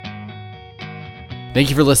Thank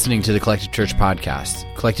you for listening to the Collective Church podcast.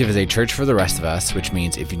 Collective is a church for the rest of us, which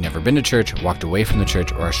means if you've never been to church, walked away from the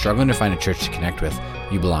church, or are struggling to find a church to connect with,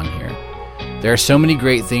 you belong here. There are so many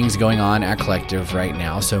great things going on at Collective right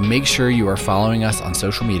now, so make sure you are following us on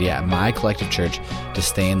social media at My Collective Church to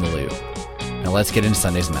stay in the loop. Now let's get into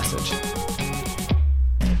Sunday's message.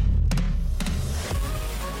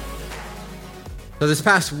 So this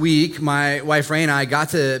past week, my wife Ray and I got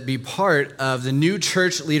to be part of the new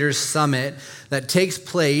Church Leaders Summit that takes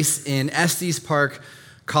place in Estes Park,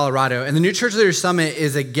 Colorado. And the new Church Leaders Summit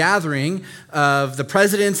is a gathering of the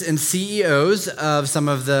presidents and CEOs of some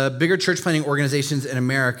of the bigger church planting organizations in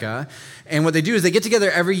America. And what they do is they get together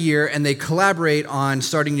every year and they collaborate on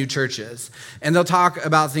starting new churches. And they'll talk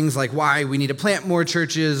about things like why we need to plant more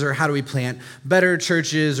churches, or how do we plant better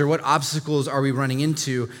churches, or what obstacles are we running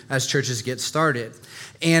into as churches get started.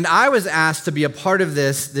 And I was asked to be a part of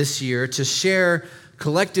this year to share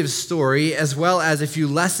Collective's story, as well as a few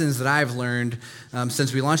lessons that I've learned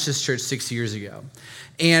since we launched this church 6 years ago.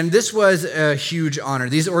 And this was a huge honor.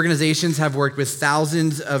 These organizations have worked with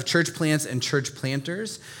thousands of church plants and church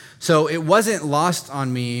planters. So it wasn't lost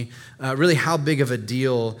on me really how big of a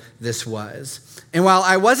deal this was. And while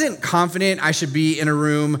I wasn't confident I should be in a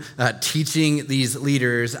room teaching these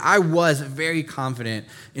leaders, I was very confident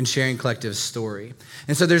in sharing Collective's story.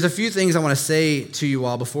 And so there's a few things I want to say to you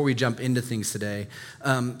all before we jump into things today.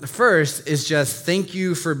 The first is just thank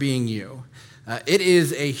you for being you. It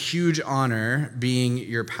is a huge honor being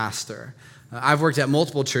your pastor. I've worked at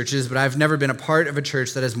multiple churches, but I've never been a part of a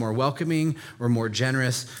church that is more welcoming or more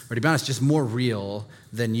generous, or to be honest, just more real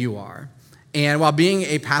than you are. And while being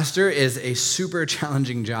a pastor is a super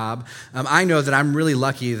challenging job, I know that I'm really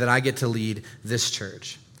lucky that I get to lead this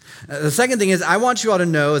church. The second thing is I want you all to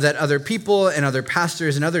know that other people and other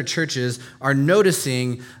pastors and other churches are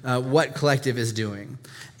noticing what Collective is doing.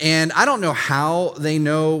 And I don't know how they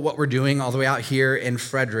know what we're doing all the way out here in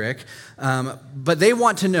Frederick, but they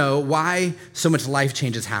want to know why so much life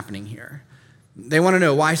change is happening here. They want to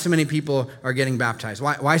know why so many people are getting baptized,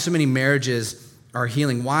 why so many marriages are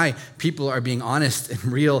healing, why people are being honest and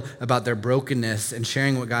real about their brokenness and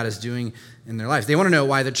sharing what God is doing in their lives. They want to know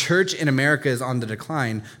why the church in America is on the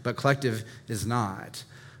decline, but Collective is not.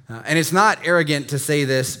 And it's not arrogant to say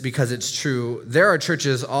this because it's true. There are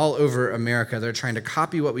churches all over America that are trying to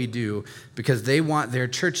copy what we do because they want their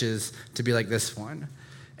churches to be like this one.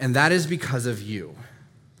 And that is because of you.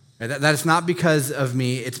 That is not because of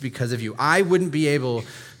me, it's because of you. I wouldn't be able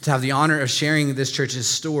to have the honor of sharing this church's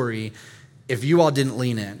story if you all didn't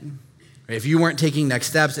lean in. If you weren't taking next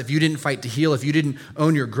steps, if you didn't fight to heal, if you didn't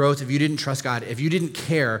own your growth, if you didn't trust God, if you didn't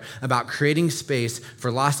care about creating space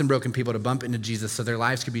for lost and broken people to bump into Jesus so their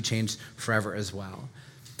lives could be changed forever as well.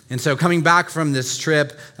 And so coming back from this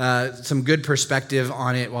trip, some good perspective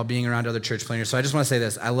on it while being around other church planners. So I just want to say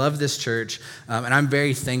this. I love this church, and I'm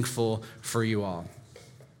very thankful for you all.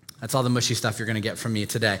 That's all the mushy stuff you're going to get from me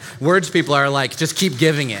today. Words people are like, just keep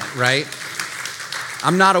giving it, right?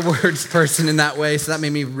 I'm not a words person in that way, so that made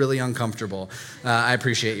me really uncomfortable. I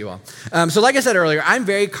appreciate you all. So like I said earlier, I'm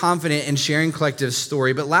very confident in sharing Collective's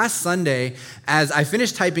story, but last Sunday, as I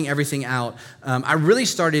finished typing everything out, I really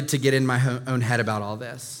started to get in my own head about all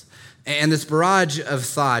this. And this barrage of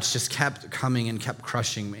thoughts just kept coming and kept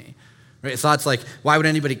crushing me. Right? Thoughts like, why would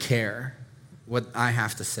anybody care what I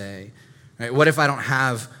have to say? Right? What if I don't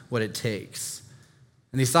have what it takes?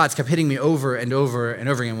 And these thoughts kept hitting me over and over and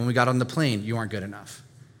over again. When we got on the plane, you aren't good enough.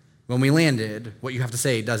 When we landed, what you have to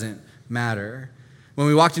say doesn't matter. When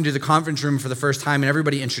we walked into the conference room for the first time and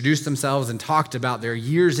everybody introduced themselves and talked about their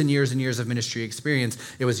years and years and years of ministry experience,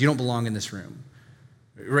 it was, you don't belong in this room.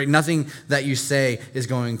 Right? Nothing that you say is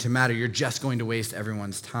going to matter. You're just going to waste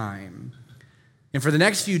everyone's time. And for the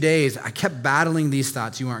next few days, I kept battling these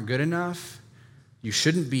thoughts. You aren't good enough. You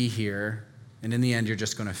shouldn't be here. And in the end, you're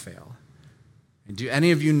just going to fail. Do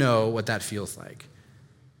any of you know what that feels like?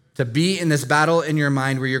 To be in this battle in your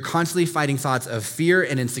mind where you're constantly fighting thoughts of fear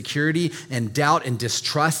and insecurity and doubt and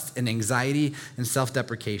distrust and anxiety and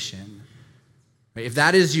self-deprecation. If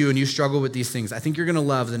that is you and you struggle with these things, I think you're going to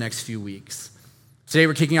love the next few weeks. Today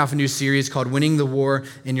we're kicking off a new series called Winning the War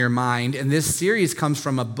in Your Mind, and this series comes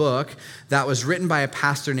from a book that was written by a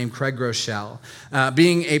pastor named Craig Groeschel.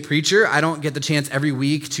 Being a preacher, I don't get the chance every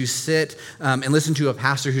week to sit and listen to a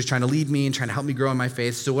pastor who's trying to lead me and trying to help me grow in my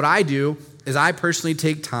faith. So what I do is I personally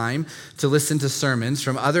take time to listen to sermons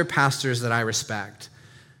from other pastors that I respect,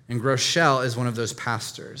 and Groeschel is one of those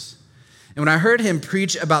pastors. And when I heard him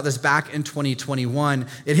preach about this back in 2021,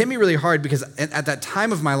 it hit me really hard because at that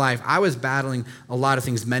time of my life, I was battling a lot of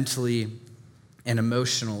things mentally and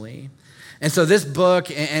emotionally. And so this book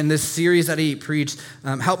and this series that he preached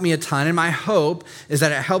helped me a ton. And my hope is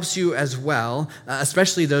that it helps you as well,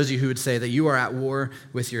 especially those of you who would say that you are at war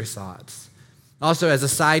with your thoughts. Also, as a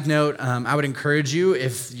side note, I would encourage you,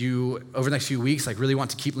 if you, over the next few weeks, really want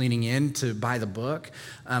to keep leaning in to buy the book.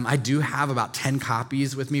 I do have about 10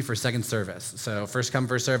 copies with me for second service. So first come,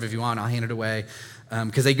 first serve. If you want, I'll hand it away,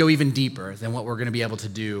 because they go even deeper than what we're going to be able to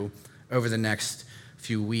do over the next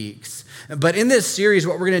few weeks. But in this series,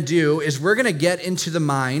 what we're going to do is we're going to get into the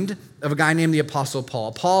mind of a guy named the Apostle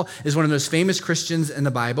Paul. Paul is one of those famous Christians in the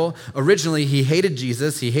Bible. Originally, he hated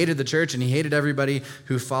Jesus, he hated the church, and he hated everybody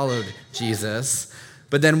who followed Jesus.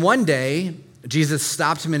 But then one day, Jesus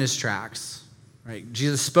stopped him in his tracks. Right?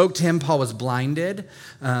 Jesus spoke to him. Paul was blinded.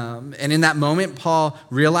 And in that moment, Paul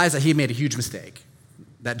realized that he had made a huge mistake,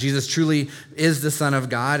 that Jesus truly is the Son of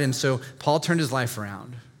God. And so Paul turned his life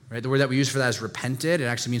around. Right? The word that we use for that is repented. It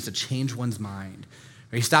actually means to change one's mind.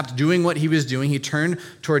 He stopped doing what he was doing. He turned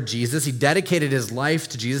toward Jesus. He dedicated his life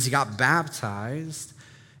to Jesus. He got baptized.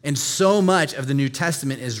 And so much of the New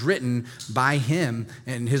Testament is written by him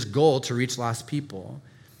and his goal to reach lost people.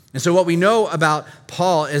 And so what we know about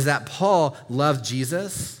Paul is that Paul loved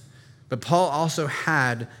Jesus, but Paul also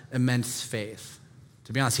had immense faith.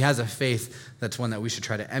 To be honest, he has a faith that's one that we should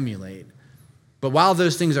try to emulate. But while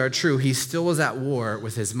those things are true, he still was at war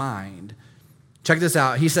with his mind. Check this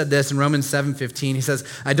out. He said this in Romans 7:15. He says,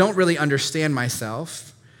 I don't really understand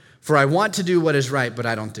myself, for I want to do what is right, but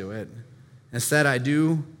I don't do it. Instead, I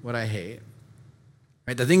do what I hate.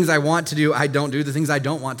 Right? The things I want to do, I don't do. The things I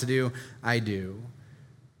don't want to do, I do.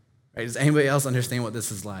 Right? Does anybody else understand what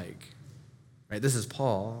this is like? Right? This is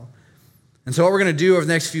Paul. And so what we're going to do over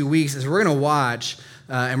the next few weeks is we're going to watch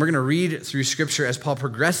and we're going to read through Scripture as Paul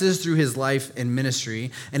progresses through his life and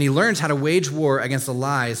ministry, and he learns how to wage war against the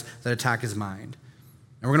lies that attack his mind.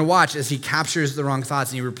 And we're going to watch as he captures the wrong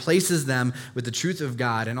thoughts and he replaces them with the truth of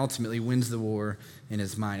God and ultimately wins the war in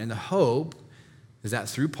his mind. And the hope is that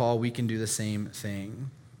through Paul, we can do the same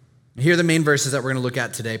thing. Here are the main verses that we're going to look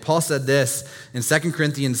at today. Paul said this in 2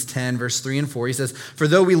 Corinthians 10, verse 3 and 4. He says, For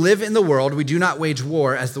though we live in the world, we do not wage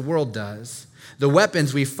war as the world does. The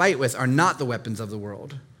weapons we fight with are not the weapons of the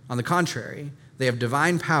world. On the contrary, they have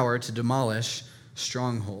divine power to demolish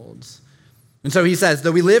strongholds. And so he says,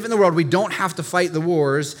 though we live in the world, we don't have to fight the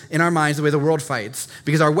wars in our minds the way the world fights,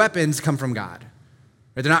 because our weapons come from God.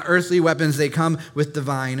 They're not earthly weapons, they come with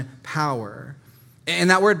divine power. And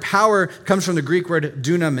that word power comes from the Greek word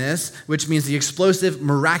dunamis, which means the explosive,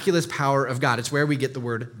 miraculous power of God. It's where we get the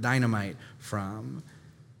word dynamite from.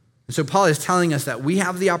 And so Paul is telling us that we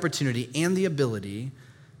have the opportunity and the ability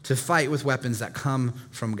to fight with weapons that come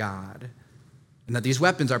from God, and that these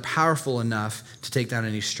weapons are powerful enough to take down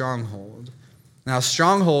any stronghold. Now, a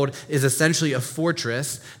stronghold is essentially a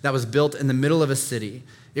fortress that was built in the middle of a city.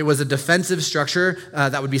 It was a defensive structure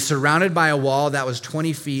that would be surrounded by a wall that was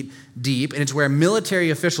 20 feet deep, and it's where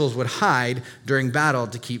military officials would hide during battle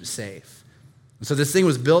to keep safe. And so this thing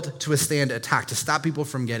was built to withstand attack, to stop people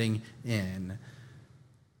from getting in.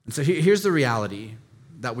 And so here's the reality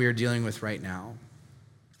that we are dealing with right now.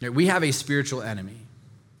 We have a spiritual enemy,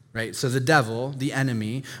 right? So the devil, the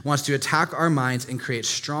enemy, wants to attack our minds and create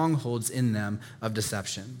strongholds in them of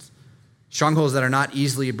deceptions. Strongholds that are not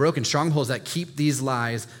easily broken, strongholds that keep these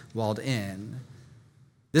lies walled in.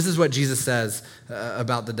 This is what Jesus says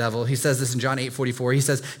about the devil. He says this in John 8:44. He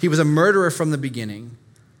says, he was a murderer from the beginning.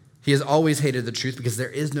 He has always hated the truth because there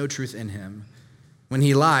is no truth in him. When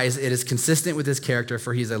he lies, it is consistent with his character,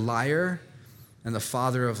 for he's a liar and the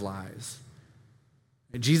father of lies.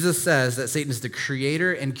 Jesus says that Satan is the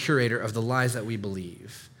creator and curator of the lies that we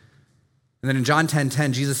believe. And then in John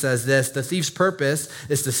 10:10, Jesus says this, the thief's purpose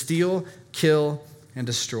is to steal, kill, and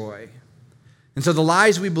destroy. And so the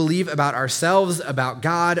lies we believe about ourselves, about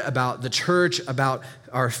God, about the church, about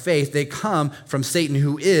our faith, they come from Satan,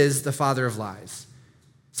 who is the father of lies.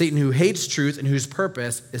 Satan, who hates truth and whose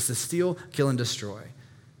purpose is to steal, kill, and destroy.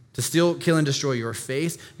 To steal, kill, and destroy your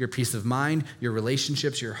faith, your peace of mind, your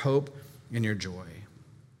relationships, your hope, and your joy.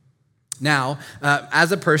 Now,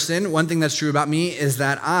 as a person, one thing that's true about me is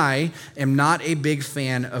that I am not a big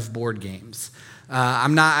fan of board games.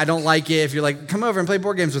 I don't like it if you're like, come over and play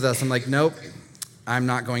board games with us. I'm like, nope, I'm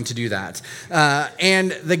not going to do that.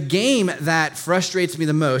 And the game that frustrates me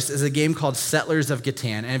the most is a game called Settlers of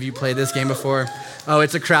Catan. Any of you played this game before? Oh,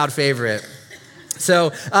 it's a crowd favorite.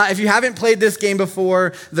 So if you haven't played this game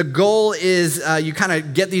before, the goal is you kind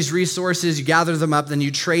of get these resources, you gather them up, then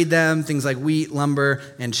you trade them, things like wheat, lumber,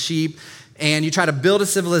 and sheep. and you try to build a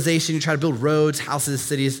civilization, you try to build roads, houses,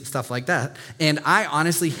 cities, stuff like that. And I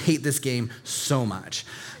honestly hate this game so much.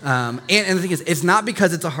 And the thing is, it's not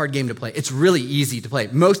because it's a hard game to play. It's really easy to play.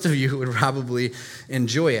 Most of you would probably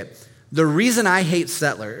enjoy it. The reason I hate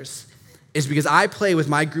Settlers is because I play with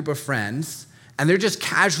my group of friends, and they're just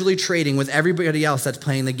casually trading with everybody else that's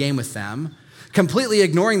playing the game with them, completely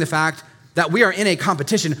ignoring the fact that we are in a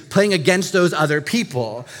competition playing against those other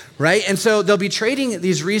people, right? And so they'll be trading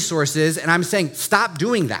these resources, and I'm saying, stop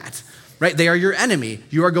doing that, right? They are your enemy.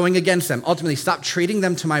 You are going against them. Ultimately, stop trading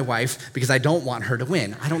them to my wife because I don't want her to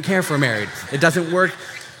win. I don't care if we're married. It doesn't work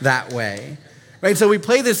that way, right? So we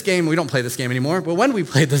play this game. We don't play this game anymore, but when we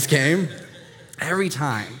played this game, every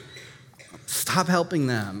time, stop helping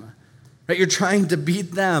them. Right? You're trying to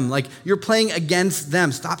beat them. Like, you're playing against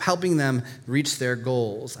them. Stop helping them reach their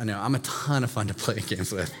goals. I know, I'm a ton of fun to play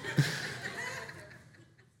games with.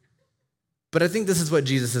 But I think this is what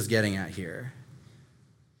Jesus is getting at here.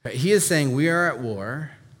 Right? He is saying we are at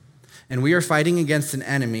war, and we are fighting against an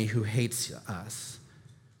enemy who hates us.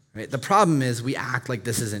 Right? The problem is we act like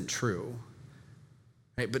this isn't true.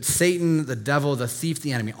 Right? But Satan, the devil, the thief,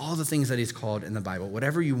 the enemy, all the things that he's called in the Bible,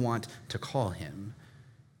 whatever you want to call him,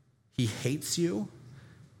 he hates you,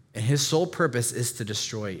 and his sole purpose is to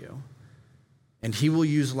destroy you. And he will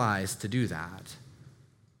use lies to do that.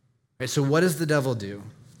 Right, so what does the devil do?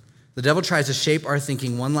 The devil tries to shape our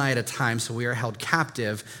thinking one lie at a time so we are held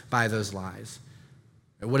captive by those lies.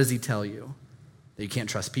 Right, what does he tell you? That you can't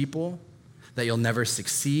trust people, that you'll never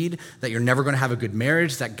succeed, that you're never going to have a good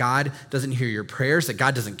marriage, that God doesn't hear your prayers, that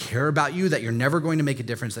God doesn't care about you, that you're never going to make a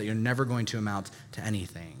difference, that you're never going to amount to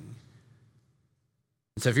anything.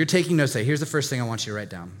 So if you're taking notes, here's the first thing I want you to write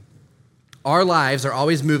down. Our lives are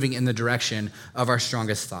always moving in the direction of our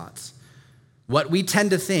strongest thoughts. What we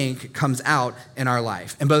tend to think comes out in our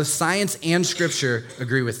life. And both science and scripture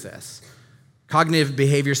agree with this. Cognitive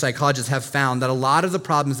behavior psychologists have found that a lot of the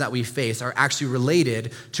problems that we face are actually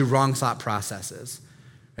related to wrong thought processes.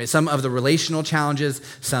 Right? Some of the relational challenges,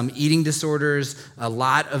 some eating disorders, a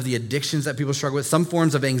lot of the addictions that people struggle with, some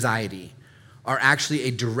forms of anxiety are actually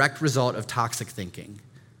a direct result of toxic thinking.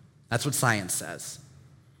 That's what science says.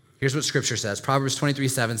 Here's what scripture says. Proverbs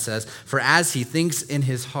 23:7 says, "For as he thinks in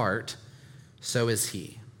his heart, so is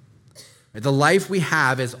he." The life we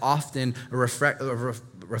have is often a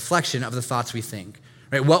reflection of the thoughts we think.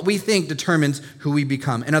 Right? What we think determines who we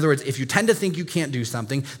become. In other words, if you tend to think you can't do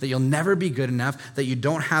something, that you'll never be good enough, that you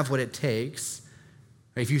don't have what it takes,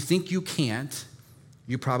 right? If you think you can't,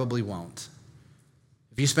 you probably won't.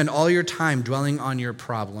 If you spend all your time dwelling on your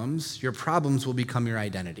problems will become your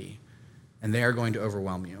identity, and they are going to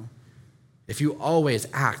overwhelm you. If you always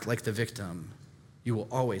act like the victim, you will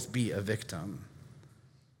always be a victim.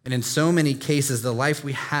 And in so many cases, the life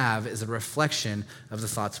we have is a reflection of the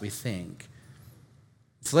thoughts we think.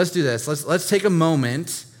 So let's do this. Let's take a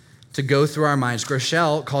moment to go through our minds.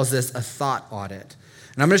 Groeschel calls this a thought audit.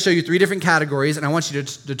 And I'm going to show you 3 different categories, and I want you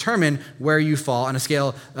to determine where you fall on a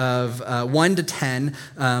scale of 1 to 10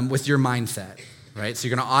 with your mindset, right? So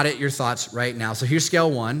you're going to audit your thoughts right now. So here's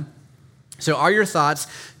scale 1. So are your thoughts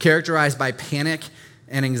characterized by panic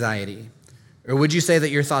and anxiety? Or would you say that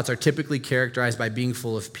your thoughts are typically characterized by being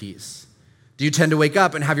full of peace? Do you tend to wake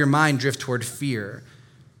up and have your mind drift toward fear?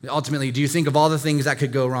 Ultimately, do you think of all the things that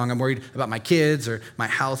could go wrong? I'm worried about my kids or my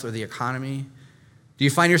health or the economy. Do you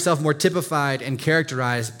find yourself more typified and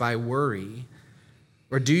characterized by worry?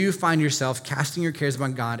 Or do you find yourself casting your cares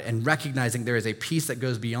upon God and recognizing there is a peace that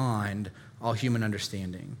goes beyond all human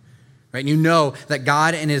understanding? Right? And you know that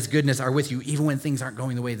God and his goodness are with you even when things aren't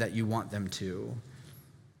going the way that you want them to.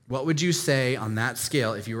 What would you say on that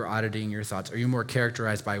scale if you were auditing your thoughts? Are you more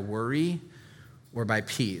characterized by worry or by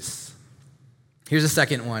peace? Here's a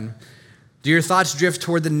second one. Do your thoughts drift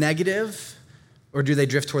toward the negative or do they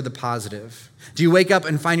drift toward the positive? Do you wake up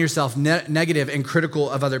and find yourself negative and critical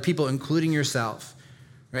of other people, including yourself?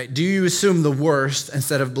 Right? Do you assume the worst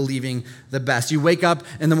instead of believing the best? You wake up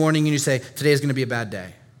in the morning and you say, today is going to be a bad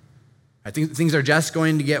day. I think things are just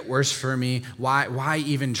going to get worse for me. Why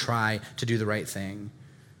even try to do the right thing?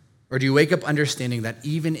 Or do you wake up understanding that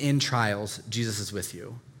even in trials, Jesus is with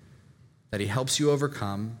you, that he helps you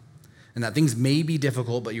overcome, and that things may be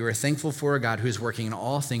difficult, but you are thankful for a God who is working in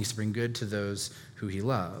all things to bring good to those who he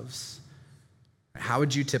loves? How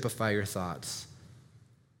would you typify your thoughts?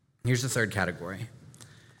 Here's the third category.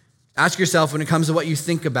 Ask yourself, when it comes to what you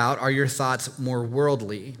think about, are your thoughts more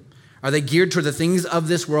worldly? Are they geared toward the things of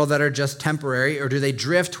this world that are just temporary, or do they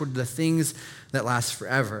drift toward the things that last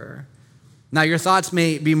forever? Now, your thoughts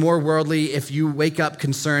may be more worldly if you wake up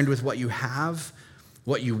concerned with what you have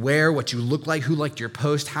what you wear, what you look like, who liked your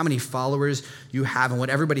post, how many followers you have, and what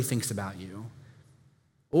everybody thinks about you?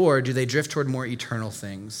 Or do they drift toward more eternal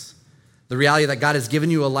things? The reality that God has given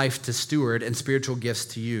you a life to steward and spiritual gifts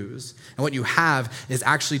to use. And what you have is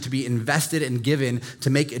actually to be invested and given to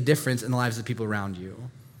make a difference in the lives of the people around you.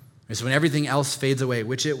 And so when everything else fades away,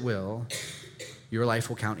 which it will, your life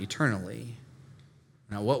will count eternally.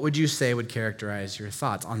 Now, what would you say would characterize your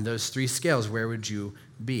thoughts? On those three scales, where would you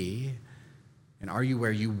be? And are you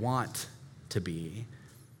where you want to be?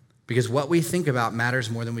 Because what we think about matters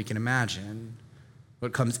more than we can imagine.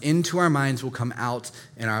 What comes into our minds will come out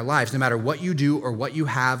in our lives. No matter what you do or what you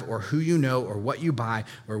have or who you know or what you buy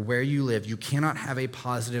or where you live, you cannot have a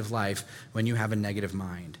positive life when you have a negative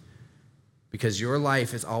mind. Because your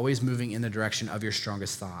life is always moving in the direction of your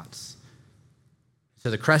strongest thoughts. So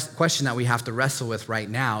the question that we have to wrestle with right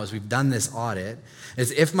now as we've done this audit is,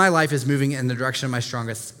 if my life is moving in the direction of my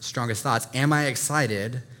strongest thoughts, am I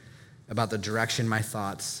excited about the direction my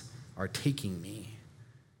thoughts are taking me?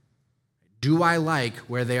 Do I like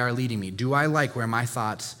where they are leading me? Do I like where my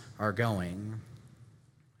thoughts are going?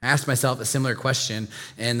 I asked myself a similar question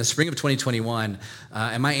in the spring of 2021,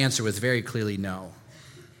 and my answer was very clearly no,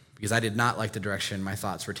 because I did not like the direction my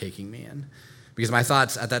thoughts were taking me in. Because my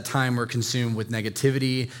thoughts at that time were consumed with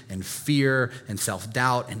negativity and fear and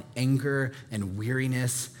self-doubt and anger and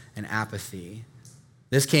weariness and apathy.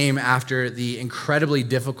 This came after the incredibly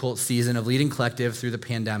difficult season of leading Collective through the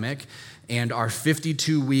pandemic and our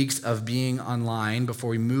 52 weeks of being online before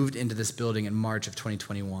we moved into this building in March of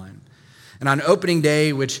 2021. And on opening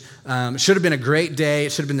day, which should have been a great day,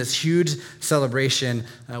 it should have been this huge celebration,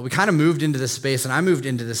 we kind of moved into this space, and I moved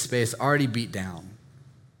into this space already beat down,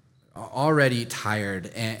 already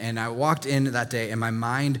tired. And I walked in that day, and my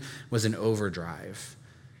mind was in overdrive.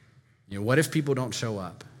 You know, what if people don't show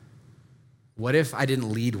up? What if I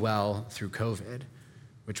didn't lead well through COVID,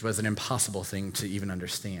 which was an impossible thing to even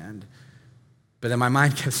understand? But then my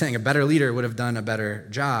mind kept saying a better leader would have done a better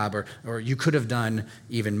job, or you could have done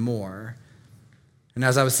even more. And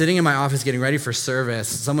as I was sitting in my office getting ready for service,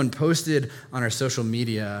 someone posted on our social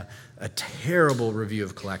media a terrible review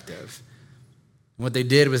of Collective. And what they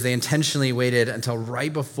did was they intentionally waited until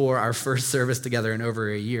right before our first service together in over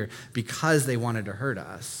a year because they wanted to hurt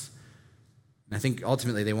us. And I think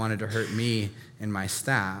ultimately they wanted to hurt me and my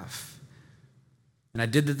staff. And I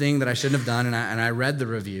did the thing that I shouldn't have done, and I read the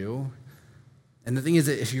review. And the thing is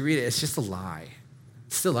that if you read it, it's just a lie.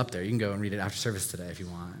 It's still up there. You can go and read it after service today if you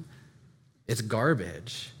want. It's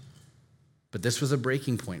garbage. But this was a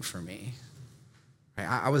breaking point for me.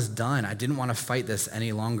 I was done. I didn't want to fight this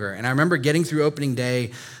any longer. And I remember getting through opening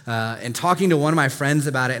day and talking to one of my friends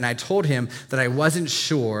about it, and I told him that I wasn't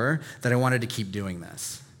sure that I wanted to keep doing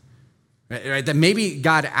this. Right? That maybe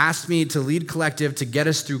God asked me to lead Collective to get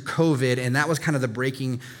us through COVID, and that was kind of the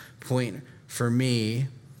breaking point for me.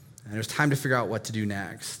 And it was time to figure out what to do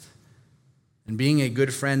next. And being a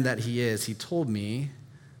good friend that he is, he told me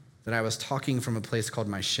that I was talking from a place called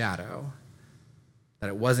my shadow, that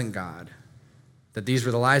it wasn't God, that these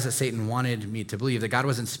were the lies that Satan wanted me to believe, that God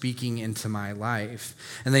wasn't speaking into my life.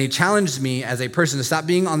 And then he challenged me as a person to stop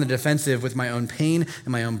being on the defensive with my own pain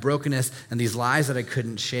and my own brokenness and these lies that I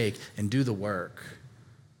couldn't shake, and do the work.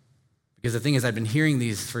 Because the thing is, I'd been hearing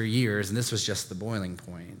these for years, and this was just the boiling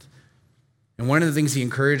point. And one of the things he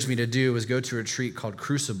encouraged me to do was go to a retreat called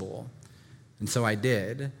Crucible. And so I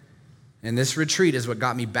did. And this retreat is what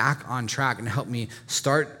got me back on track and helped me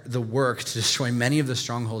start the work to destroy many of the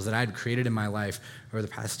strongholds that I had created in my life over the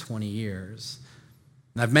past 20 years.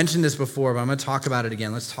 And I've mentioned this before, but I'm going to talk about it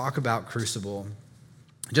again. Let's talk about Crucible.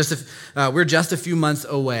 We're just a few months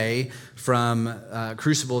away from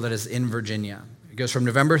Crucible that is in Virginia. It goes from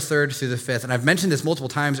November 3rd through the 5th. And I've mentioned this multiple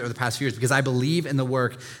times over the past few years because I believe in the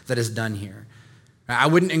work that is done here. I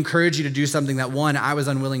wouldn't encourage you to do something that, one, I was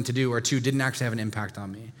unwilling to do, or two, didn't actually have an impact on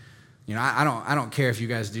me. You know, I don't care if you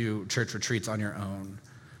guys do church retreats on your own,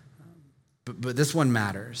 but this one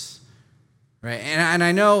matters, right? And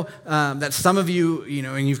I know that some of you, you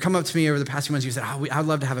know, and you've come up to me over the past few months, you said, I'd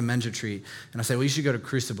love to have a men's retreat. And I said, well, you should go to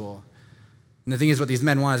Crucible. And the thing is, what these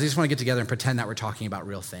men want is they just want to get together and pretend that we're talking about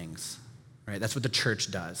real things, right? That's what the church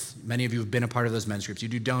does. Many of you have been a part of those men's groups. You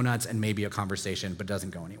do donuts and maybe a conversation, but it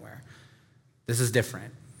doesn't go anywhere. This is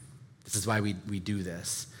different. This is why we do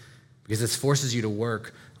this, because this forces you to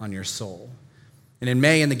work on your soul. And in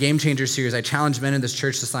May, in the Game Changer series, I challenged men in this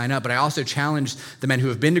church to sign up, but I also challenged the men who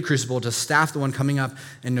have been to Crucible to staff the one coming up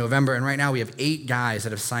in November. And right now we have 8 guys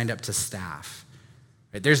that have signed up to staff.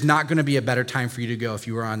 Right? There's not going to be a better time for you to go if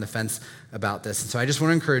you were on the fence about this. And so I just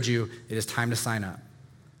want to encourage you, it is time to sign up.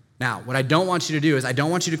 Now, what I don't want you to do is I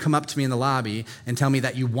don't want you to come up to me in the lobby and tell me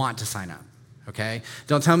that you want to sign up. okay?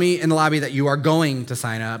 Don't tell me in the lobby that you are going to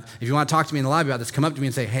sign up. If you want to talk to me in the lobby about this, come up to me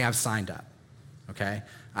and say, hey, I've signed up, okay?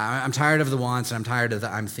 I'm tired of the wants and I'm tired of the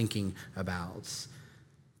I'm thinking abouts.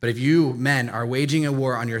 But if you, men, are waging a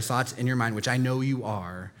war on your thoughts in your mind, which I know you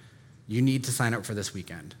are, you need to sign up for this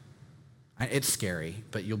weekend. It's scary,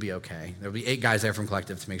 but you'll be okay. There'll be 8 guys there from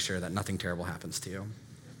Collective to make sure that nothing terrible happens to you.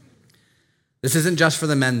 This isn't just for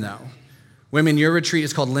the men, though. Women, your retreat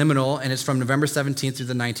is called Liminal, and it's from November 17th through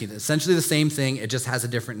the 19th. Essentially the same thing, it just has a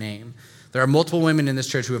different name. There are multiple women in this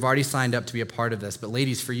church who have already signed up to be a part of this, but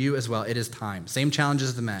ladies, for you as well, it is time. Same challenges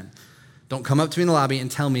as the men. Don't come up to me in the lobby and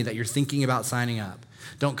tell me that you're thinking about signing up.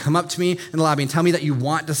 Don't come up to me in the lobby and tell me that you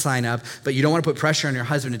want to sign up, but you don't want to put pressure on your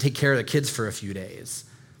husband to take care of the kids for a few days.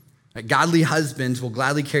 Godly husbands will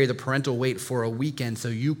gladly carry the parental weight for a weekend so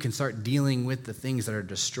you can start dealing with the things that are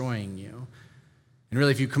destroying you. And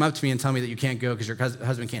really, if you come up to me and tell me that you can't go because your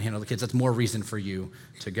husband can't handle the kids, that's more reason for you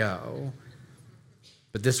to go.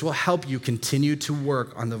 But this will help you continue to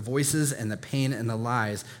work on the voices and the pain and the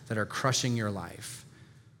lies that are crushing your life.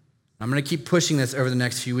 I'm going to keep pushing this over the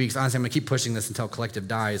next few weeks. Honestly, I'm going to keep pushing this until Collective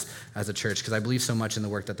dies as a church because I believe so much in the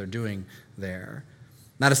work that they're doing there.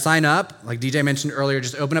 Now to sign up, like DJ mentioned earlier,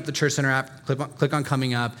 just open up the Church Center app, click on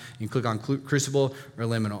Coming Up, and click on Crucible or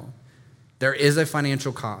Liminal. There is a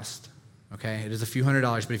financial cost, okay? It is a few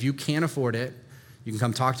 $100s, but if you can't afford it, you can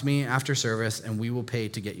come talk to me after service and we will pay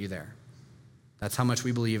to get you there. That's how much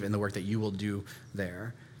we believe in the work that you will do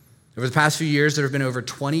there. Over the past few years, there have been over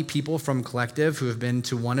 20 people from Collective who have been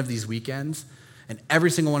to one of these weekends, and every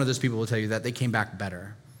single one of those people will tell you that they came back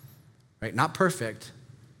better, right? Not perfect,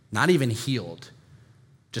 not even healed,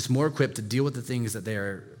 just more equipped to deal with the things that they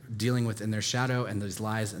are dealing with in their shadow and those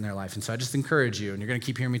lies in their life. And so I just encourage you, and you're going to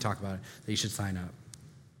keep hearing me talk about it, that you should sign up.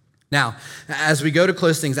 Now, as we go to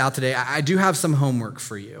close things out today, I do have some homework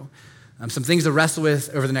for you, some things to wrestle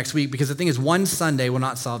with over the next week, because the thing is, one Sunday will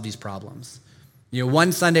not solve these problems.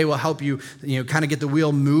 One Sunday will help you, kind of get the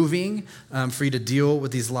wheel moving for you to deal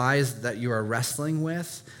with these lies that you are wrestling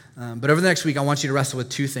with. But over the next week, I want you to wrestle with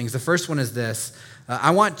 2 things. The first one is this.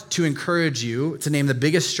 I want to encourage you to name the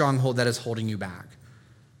biggest stronghold that is holding you back.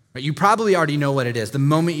 Right? You probably already know what it is. The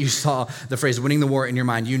moment you saw the phrase winning the war in your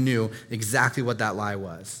mind, you knew exactly what that lie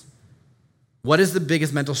was. What is the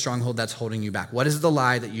biggest mental stronghold that's holding you back? What is the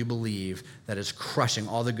lie that you believe that is crushing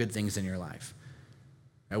all the good things in your life?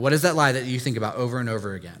 Right? What is that lie that you think about over and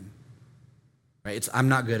over again? Right? It's I'm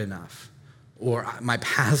not good enough. Or my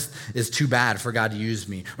past is too bad for God to use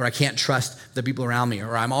me, or I can't trust the people around me,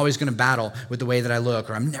 or I'm always going to battle with the way that I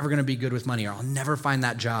look, or I'm never going to be good with money, or I'll never find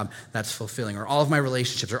that job that's fulfilling, or all of my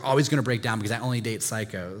relationships are always going to break down because I only date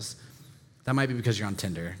psychos. That might be because you're on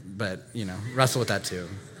Tinder, but, wrestle with that too.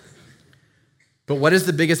 But what is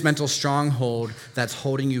the biggest mental stronghold that's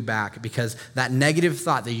holding you back? Because that negative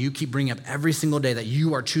thought that you keep bringing up every single day that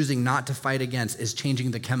you are choosing not to fight against is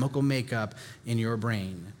changing the chemical makeup in your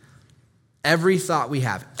brain. Every thought we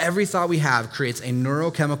have creates a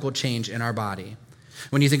neurochemical change in our body.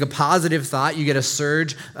 When you think a positive thought, you get a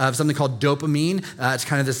surge of something called dopamine. It's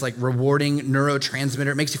kind of this rewarding neurotransmitter.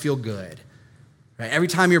 It makes you feel good. Right? Every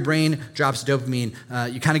time your brain drops dopamine,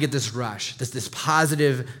 you kind of get this rush, this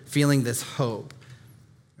positive feeling, this hope.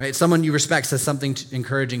 Right? Someone you respect says something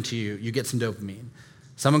encouraging to you, you get some dopamine.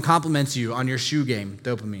 Someone compliments you on your shoe game,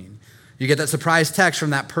 dopamine. You get that surprise text from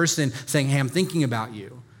that person saying, hey, I'm thinking about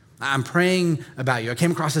you. I'm praying about you. I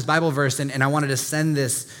came across this Bible verse and I wanted to send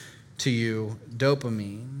this to you,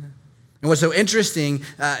 dopamine. And what's so interesting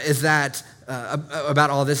is that about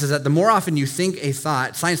all this is that the more often you think a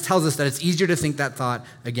thought, science tells us that it's easier to think that thought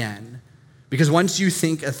again. Because once you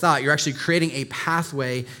think a thought, you're actually creating a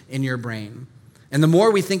pathway in your brain. And the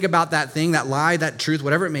more we think about that thing, that lie, that truth,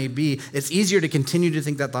 whatever it may be, it's easier to continue to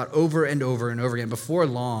think that thought over and over and over again. Before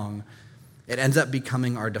long, it ends up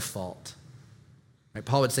becoming our default. Right?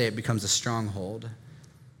 Paul would say it becomes a stronghold.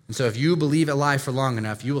 And so if you believe a lie for long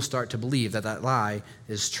enough, you will start to believe that that lie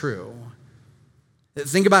is true.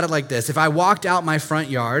 Think about it like this. If I walked out my front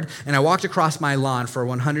yard and I walked across my lawn for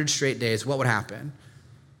 100 straight days, what would happen?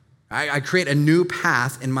 I create a new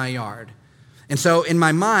path in my yard. And so in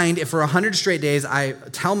my mind, if for 100 straight days I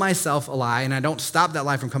tell myself a lie and I don't stop that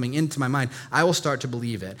lie from coming into my mind, I will start to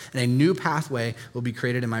believe it. And a new pathway will be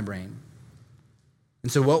created in my brain.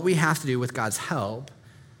 And so what we have to do with God's help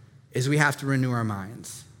is we have to renew our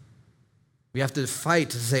minds. We have to fight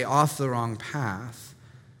to stay off the wrong path.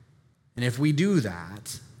 And if we do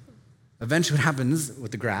that, eventually what happens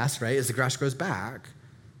with the grass, right, is the grass grows back.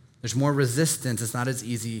 There's more resistance. It's not as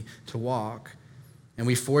easy to walk. And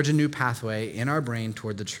we forge a new pathway in our brain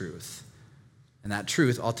toward the truth. And that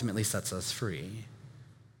truth ultimately sets us free.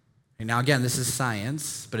 And now, again, this is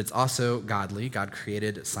science, but it's also godly. God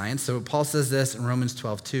created science. So Paul says this in Romans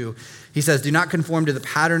 12:2. He says, do not conform to the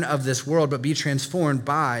pattern of this world, but be transformed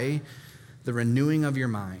by the renewing of your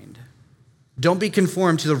mind. Don't be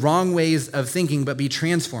conformed to the wrong ways of thinking, but be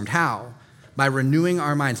transformed. How? By renewing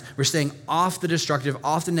our minds. We're staying off the destructive,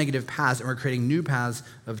 off the negative paths, and we're creating new paths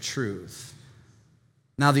of truth.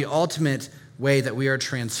 Now, the ultimate way that we are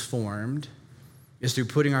transformed is through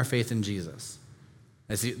putting our faith in Jesus.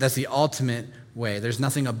 That's the ultimate way. There's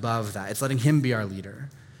nothing above that. It's letting him be our leader.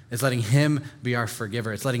 It's letting him be our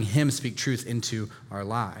forgiver. It's letting him speak truth into our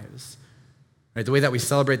lives. Right? The way that we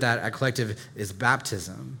celebrate that at Collective is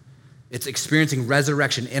baptism. It's experiencing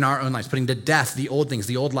resurrection in our own lives, putting to death the old things,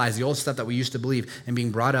 the old lies, the old stuff that we used to believe, and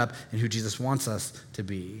being brought up in who Jesus wants us to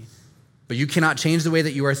be. But you cannot change the way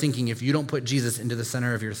that you are thinking if you don't put Jesus into the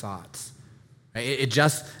center of your thoughts. Right? It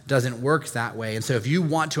just doesn't work that way. And so if you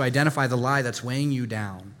want to identify the lie that's weighing you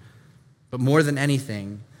down, but more than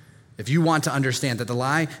anything, if you want to understand that the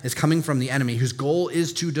lie is coming from the enemy whose goal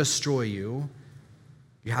is to destroy you,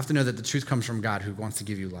 you have to know that the truth comes from God who wants to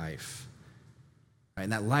give you life. Right?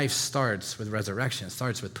 And that life starts with resurrection. It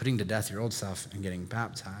starts with putting to death your old self and getting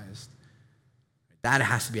baptized. That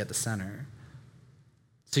has to be at the center.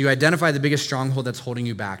 So you identify the biggest stronghold that's holding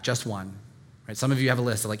you back, just one. Right? Some of you have a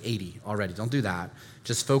list of like 80 already. Don't do that.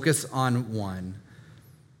 Just focus on one.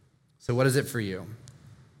 So what is it for you?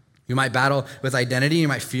 You might battle with identity. You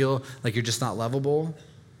might feel like you're just not lovable.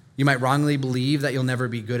 You might wrongly believe that you'll never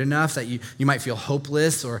be good enough, that you might feel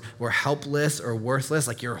hopeless or helpless or worthless,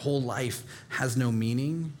 like your whole life has no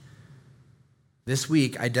meaning. This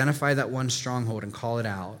week, identify that one stronghold and call it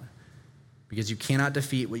out, because you cannot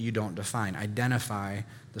defeat what you don't define. Identify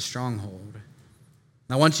the stronghold.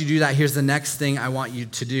 Now, once you do that, here's the next thing I want you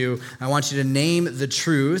to do. I want you to name the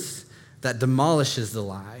truth that demolishes the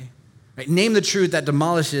lie. Right? Name the truth that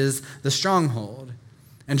demolishes the stronghold.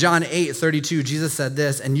 In John 8:32, Jesus said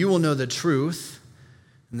this, and you will know the truth,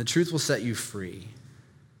 and the truth will set you free.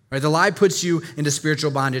 Right? The lie puts you into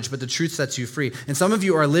spiritual bondage, but the truth sets you free. And some of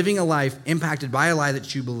you are living a life impacted by a lie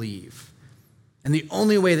that you believe. And the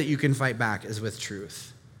only way that you can fight back is with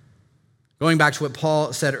truth. Going back to what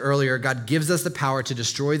Paul said earlier, God gives us the power to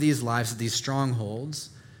destroy these lies, these strongholds.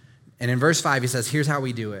 And in verse 5, he says, here's how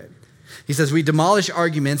we do it. He says, we demolish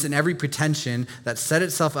arguments and every pretension that set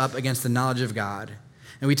itself up against the knowledge of God.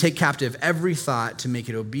 And we take captive every thought to make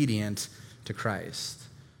it obedient to Christ.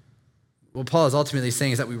 What Paul is ultimately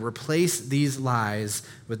saying is that we replace these lies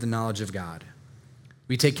with the knowledge of God.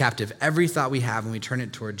 We take captive every thought we have and we turn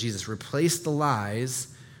it toward Jesus. Replace the lies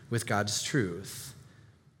with God's truth.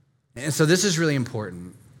 And so this is really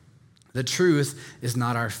important. The truth is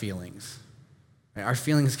not our feelings. Our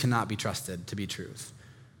feelings cannot be trusted to be truth.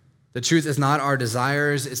 The truth is not our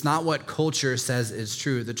desires. It's not what culture says is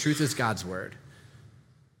true. The truth is God's word.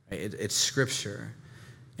 It's scripture.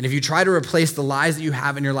 And if you try to replace the lies that you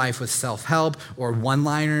have in your life with self-help or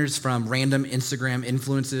one-liners from random Instagram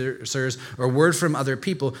influencers or word from other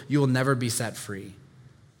people, you will never be set free.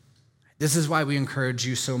 This is why we encourage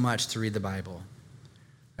you so much to read the Bible.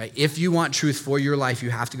 Right? If you want truth for your life, you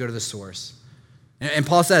have to go to the source. And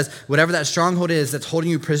Paul says, whatever that stronghold is that's holding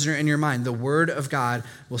you prisoner in your mind, the word of God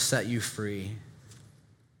will set you free.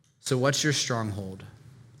 So what's your stronghold?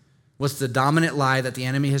 What's the dominant lie that the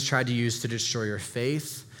enemy has tried to use to destroy your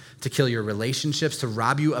faith, to kill your relationships, to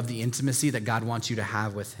rob you of the intimacy that God wants you to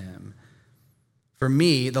have with him? For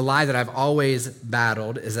me, the lie that I've always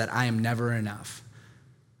battled is that I am never enough.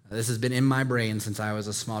 This has been in my brain since I was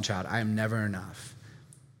a small child. I am never enough.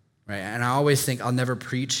 Right? And I always think I'll never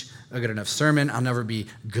preach a good enough sermon. I'll never be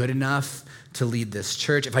good enough to lead this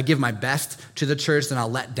church. If I give my best to the church, then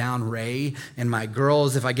I'll let down Ray and my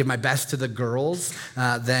girls. If I give my best to the girls,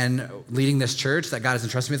 then leading this church that God has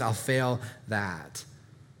entrusted me with, I'll fail that.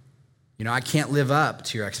 You know, I can't live up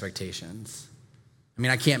to your expectations. I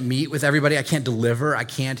mean, I can't meet with everybody. I can't deliver. I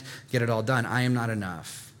can't get it all done. I am not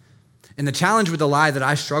enough. And the challenge with the lie that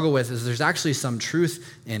I struggle with is there's actually some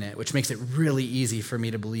truth in it, which makes it really easy for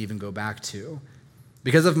me to believe and go back to.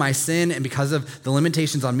 Because of my sin and because of the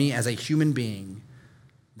limitations on me as a human being,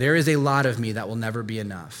 there is a lot of me that will never be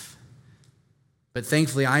enough. But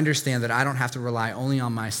thankfully, I understand that I don't have to rely only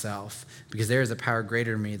on myself because there is a power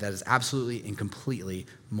greater than me that is absolutely and completely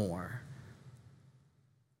more.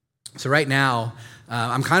 So right now,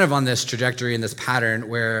 I'm kind of on this trajectory and this pattern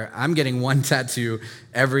where I'm getting one tattoo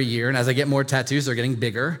every year. And as I get more tattoos, they're getting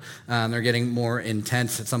bigger. They're getting more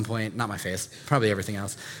intense at some point. Not my face, probably everything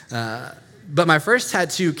else. But my first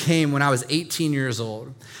tattoo came when I was 18 years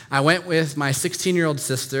old. I went with my 16-year-old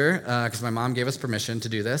sister, because my mom gave us permission to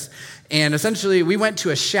do this, and essentially we went to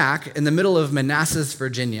a shack in the middle of Manassas,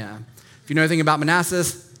 Virginia. If you know anything about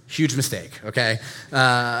Manassas, huge mistake, okay?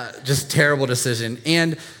 Just terrible decision.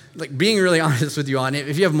 And like being really honest with you on it,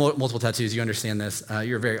 if you have multiple tattoos, you understand this.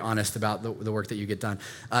 You're very honest about the work that you get done.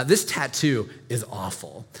 This tattoo is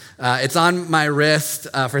awful. It's on my wrist.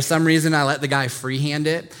 For some reason, I let the guy freehand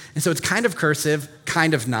it. And so it's kind of cursive,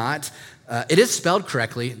 kind of not. It is spelled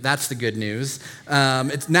correctly. That's the good news.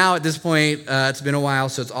 It's now at this point, it's been a while,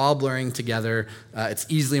 so it's all blurring together. It's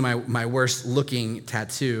easily my worst looking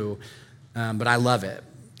tattoo, but I love it.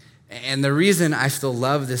 And the reason I still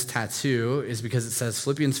love this tattoo is because it says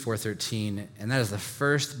Philippians 4:13, and that is the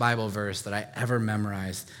first Bible verse that I ever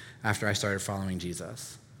memorized after I started following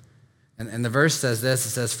Jesus. And the verse says this,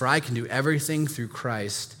 it says, "For I can do everything through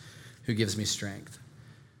Christ who gives me strength."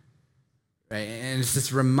 Right? And it's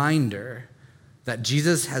this reminder that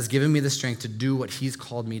Jesus has given me the strength to do what he's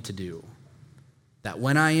called me to do. That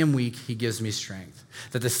when I am weak, he gives me strength.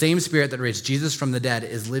 That the same Spirit that raised Jesus from the dead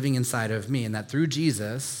is living inside of me, and that through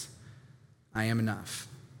Jesus, I am enough.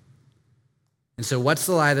 And so what's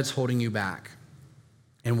the lie that's holding you back?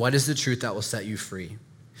 And what is the truth that will set you free?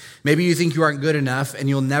 Maybe you think you aren't good enough and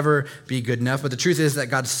you'll never be good enough, but the truth is that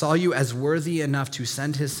God saw you as worthy enough to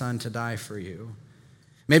send his son to die for you.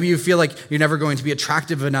 Maybe you feel like you're never going to be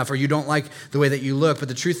attractive enough or you don't like the way that you look, but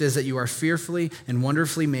the truth is that you are fearfully and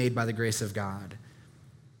wonderfully made by the grace of God.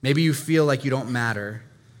 Maybe you feel like you don't matter,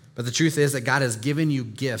 but the truth is that God has given you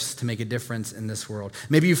gifts to make a difference in this world.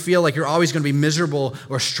 Maybe you feel like you're always going to be miserable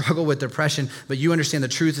or struggle with depression, but you understand the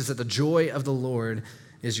truth is that the joy of the Lord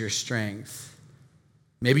is your strength.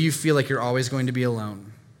 Maybe you feel like you're always going to be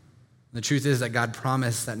alone. The truth is that God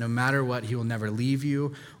promised that no matter what, he will never leave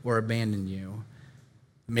you or abandon you.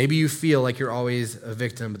 Maybe you feel like you're always a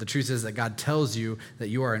victim, but the truth is that God tells you that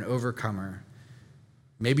you are an overcomer.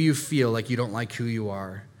 Maybe you feel like you don't like who you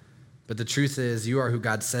are, but the truth is you are who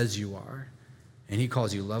God says you are, and he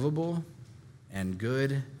calls you lovable and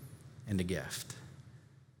good and a gift.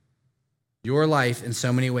 Your life, in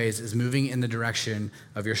so many ways, is moving in the direction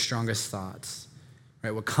of your strongest thoughts.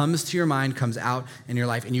 Right? What comes to your mind comes out in your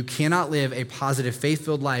life, and you cannot live a positive,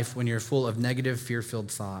 faith-filled life when you're full of negative, fear-filled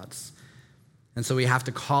thoughts. And so we have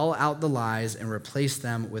to call out the lies and replace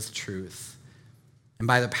them with truth. And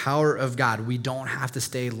by the power of God, we don't have to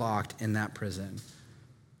stay locked in that prison.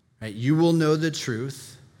 Right? You will know the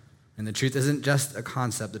truth, and the truth isn't just a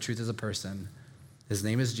concept, the truth is a person. His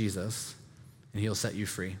name is Jesus, and he'll set you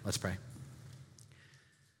free. Let's pray.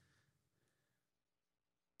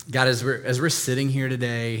 God, as we're sitting here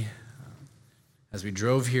today, as we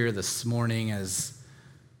drove here this morning, as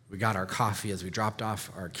we got our coffee, as we dropped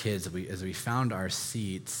off our kids, as we found our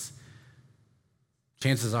seats,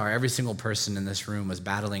 chances are every single person in this room was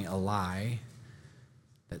battling a lie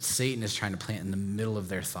that Satan is trying to plant in the middle of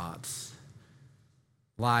their thoughts.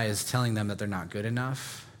 Lies telling them that they're not good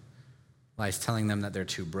enough. Lies telling them that they're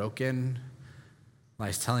too broken.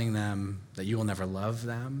 Lies telling them that you will never love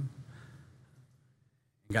them.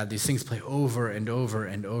 God, these things play over and over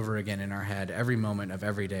and over again in our head every moment of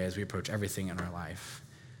every day as we approach everything in our life.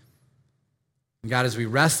 And God, as we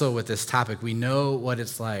wrestle with this topic, we know what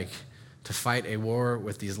it's like to fight a war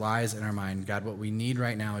with these lies in our mind. God, what we need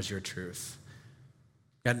right now is your truth.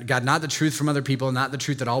 God, not the truth from other people, not the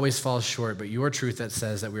truth that always falls short, but your truth that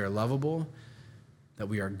says that we are lovable, that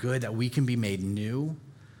we are good, that we can be made new,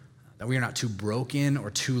 that we are not too broken or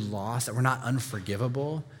too lost, that we're not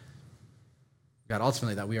unforgivable. God,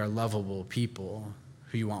 ultimately, that we are lovable people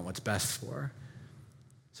who you want what's best for.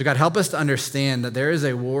 So God, help us to understand that there is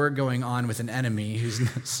a war going on with an enemy whose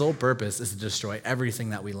sole purpose is to destroy everything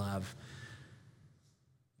that we love.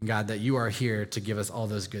 And God, that you are here to give us all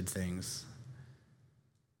those good things.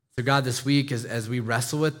 So God, this week, as we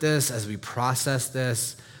wrestle with this, as we process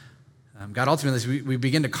this, God, ultimately, as we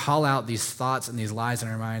begin to call out these thoughts and these lies in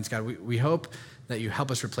our minds, God, we hope that you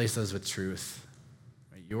help us replace those with truth,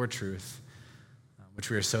 right? Your truth, which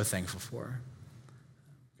we are so thankful for.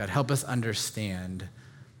 God, help us understand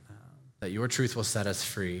that your truth will set us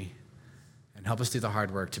free, and help us do the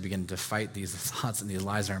hard work to begin to fight these thoughts and these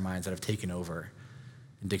lies in our minds that have taken over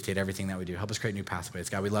and dictate everything that we do. Help us create new pathways.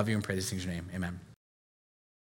 God, we love you and pray these things in your name. Amen.